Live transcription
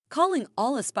calling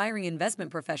all aspiring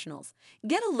investment professionals.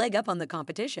 Get a leg up on the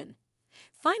competition.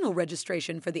 Final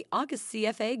registration for the August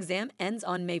CFA exam ends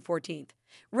on May 14th.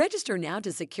 Register now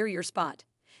to secure your spot.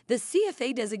 The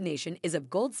CFA designation is of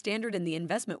gold standard in the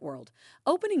investment world,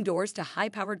 opening doors to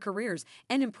high-powered careers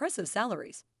and impressive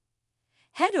salaries.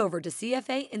 Head over to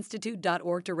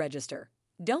cfainstitute.org to register.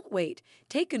 Don't wait.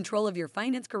 Take control of your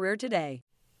finance career today.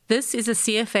 This is a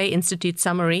CFA Institute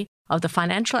summary of the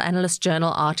Financial Analyst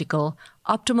Journal article,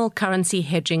 Optimal Currency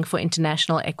Hedging for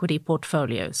International Equity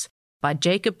Portfolios, by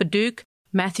Jacob Baduk,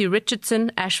 Matthew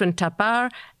Richardson, Ashwin Thapar,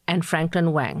 and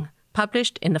Franklin Wang,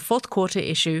 published in the fourth quarter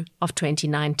issue of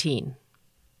 2019.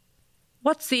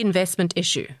 What's the investment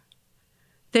issue?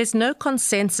 There's no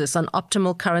consensus on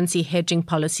optimal currency hedging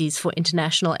policies for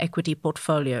international equity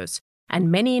portfolios,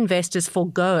 and many investors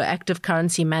forego active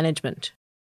currency management.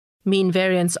 Mean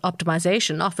variance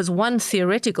optimization offers one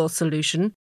theoretical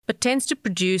solution, but tends to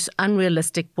produce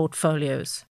unrealistic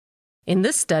portfolios. In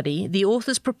this study, the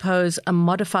authors propose a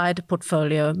modified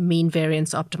portfolio mean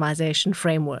variance optimization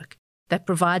framework that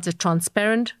provides a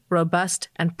transparent, robust,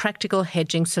 and practical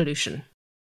hedging solution.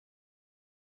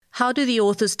 How do the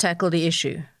authors tackle the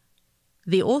issue?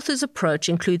 The authors' approach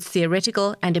includes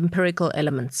theoretical and empirical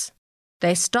elements.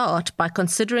 They start by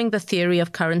considering the theory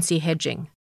of currency hedging.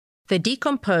 They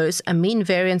decompose a mean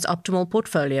variance optimal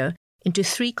portfolio into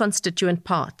three constituent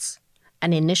parts: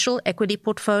 an initial equity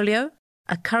portfolio,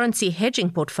 a currency hedging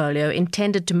portfolio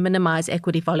intended to minimize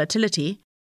equity volatility,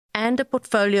 and a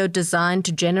portfolio designed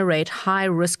to generate high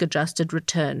risk-adjusted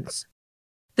returns.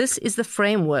 This is the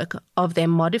framework of their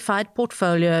modified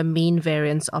portfolio mean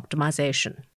variance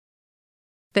optimization.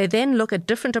 They then look at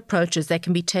different approaches that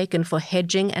can be taken for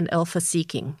hedging and alpha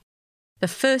seeking. The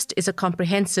first is a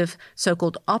comprehensive,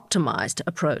 so-called optimized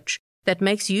approach that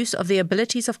makes use of the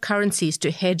abilities of currencies to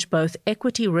hedge both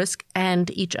equity risk and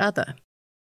each other.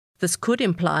 This could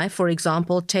imply, for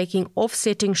example, taking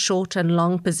offsetting short and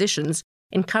long positions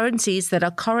in currencies that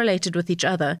are correlated with each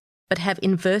other but have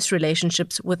inverse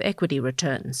relationships with equity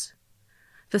returns.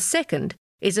 The second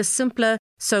is a simpler,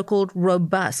 so-called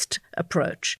robust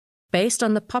approach based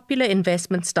on the popular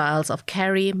investment styles of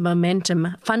carry,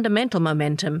 momentum, fundamental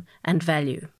momentum, and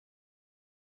value.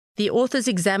 The authors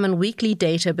examine weekly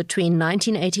data between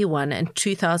 1981 and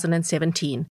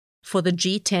 2017 for the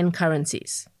G10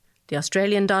 currencies: the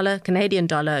Australian dollar, Canadian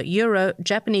dollar, euro,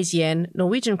 Japanese yen,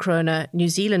 Norwegian krona, New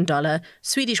Zealand dollar,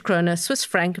 Swedish krona, Swiss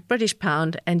franc, British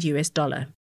pound, and US dollar.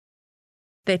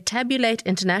 They tabulate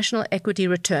international equity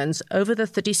returns over the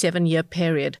 37-year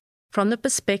period from the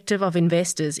perspective of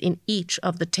investors in each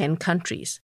of the 10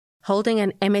 countries, holding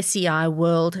an MSCI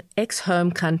World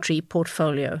ex-home country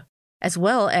portfolio, as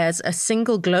well as a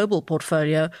single global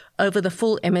portfolio over the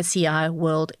full MSCI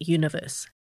World universe.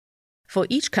 For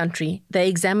each country, they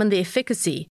examine the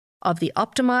efficacy of the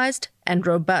optimized and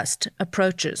robust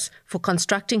approaches for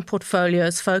constructing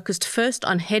portfolios focused first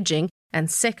on hedging and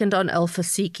second on alpha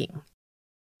seeking.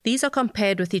 These are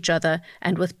compared with each other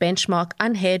and with benchmark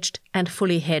unhedged and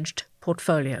fully hedged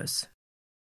portfolios.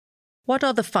 What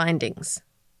are the findings?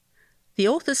 The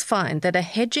authors find that a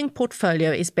hedging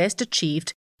portfolio is best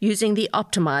achieved using the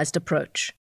optimized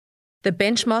approach. The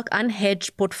benchmark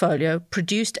unhedged portfolio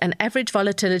produced an average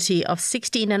volatility of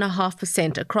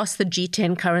 16.5% across the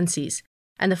G10 currencies,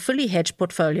 and the fully hedged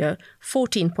portfolio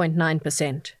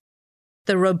 14.9%.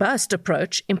 The robust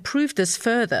approach improved this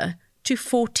further to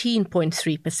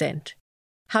 14.3%.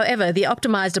 However, the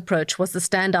optimized approach was the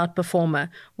standout performer,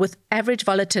 with average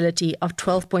volatility of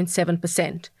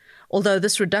 12.7%, although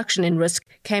this reduction in risk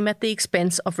came at the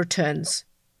expense of returns.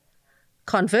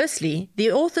 Conversely,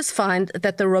 the authors find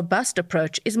that the robust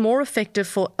approach is more effective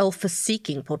for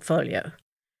alpha-seeking portfolio.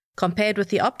 Compared with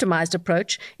the optimized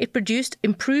approach, it produced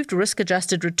improved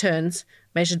risk-adjusted returns,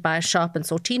 measured by Sharpe and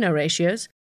Sortino ratios,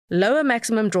 lower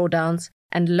maximum drawdowns,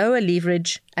 and lower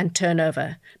leverage and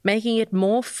turnover, making it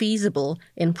more feasible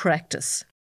in practice.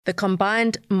 The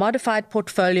combined modified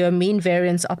portfolio mean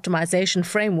variance optimization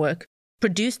framework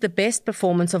produced the best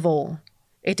performance of all.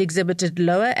 It exhibited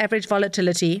lower average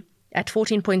volatility at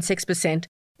 14.6%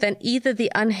 than either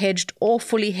the unhedged or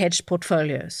fully hedged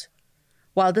portfolios.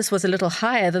 While this was a little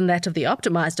higher than that of the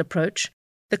optimized approach,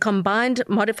 the combined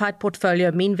modified portfolio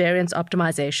mean variance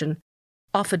optimization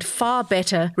offered far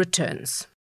better returns.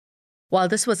 While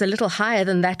this was a little higher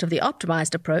than that of the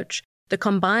optimized approach, the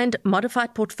combined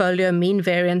modified portfolio mean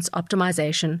variance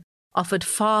optimization offered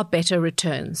far better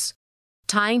returns.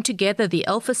 Tying together the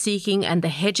alpha-seeking and the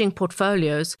hedging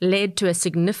portfolios led to a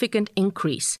significant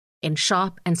increase in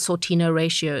Sharpe and Sortino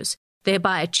ratios,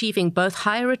 thereby achieving both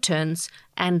higher returns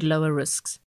and lower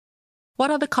risks.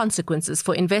 What are the consequences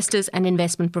for investors and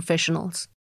investment professionals?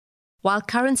 While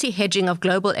currency hedging of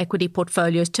global equity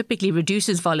portfolios typically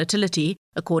reduces volatility,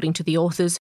 according to the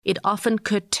authors, it often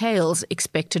curtails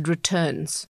expected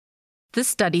returns. This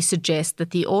study suggests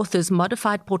that the authors'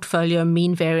 modified portfolio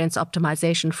mean variance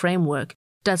optimization framework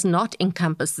does not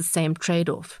encompass the same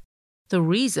trade-off. The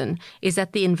reason is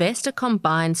that the investor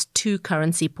combines two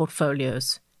currency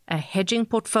portfolios, a hedging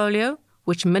portfolio,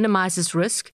 which minimizes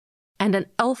risk, and an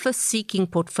alpha-seeking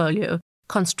portfolio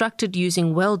constructed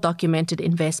using well-documented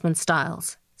investment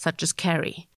styles, such as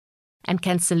carry, and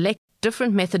can select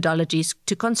different methodologies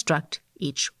to construct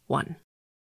each one.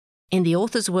 In the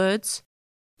author's words,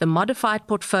 the modified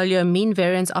portfolio mean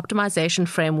variance optimization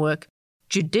framework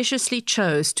judiciously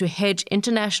chose to hedge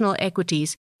international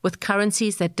equities with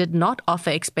currencies that did not offer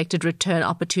expected return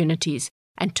opportunities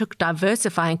and took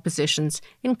diversifying positions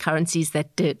in currencies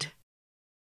that did.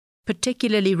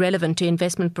 Particularly relevant to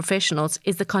investment professionals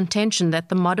is the contention that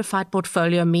the modified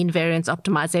portfolio mean variance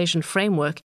optimization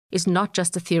framework is not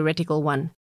just a theoretical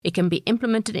one. It can be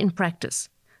implemented in practice.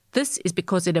 This is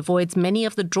because it avoids many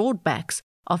of the drawbacks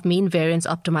of mean variance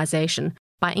optimization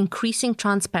by increasing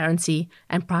transparency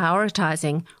and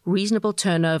prioritizing reasonable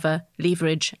turnover,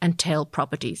 leverage, and tail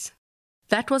properties.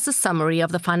 That was a summary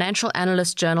of the Financial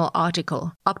Analyst Journal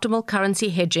article, Optimal Currency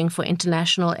Hedging for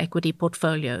International Equity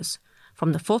Portfolios,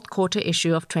 from the fourth quarter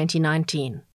issue of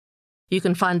 2019. You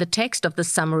can find the text of the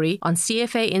summary on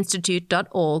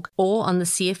cfainstitute.org or on the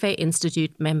CFA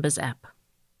Institute members app.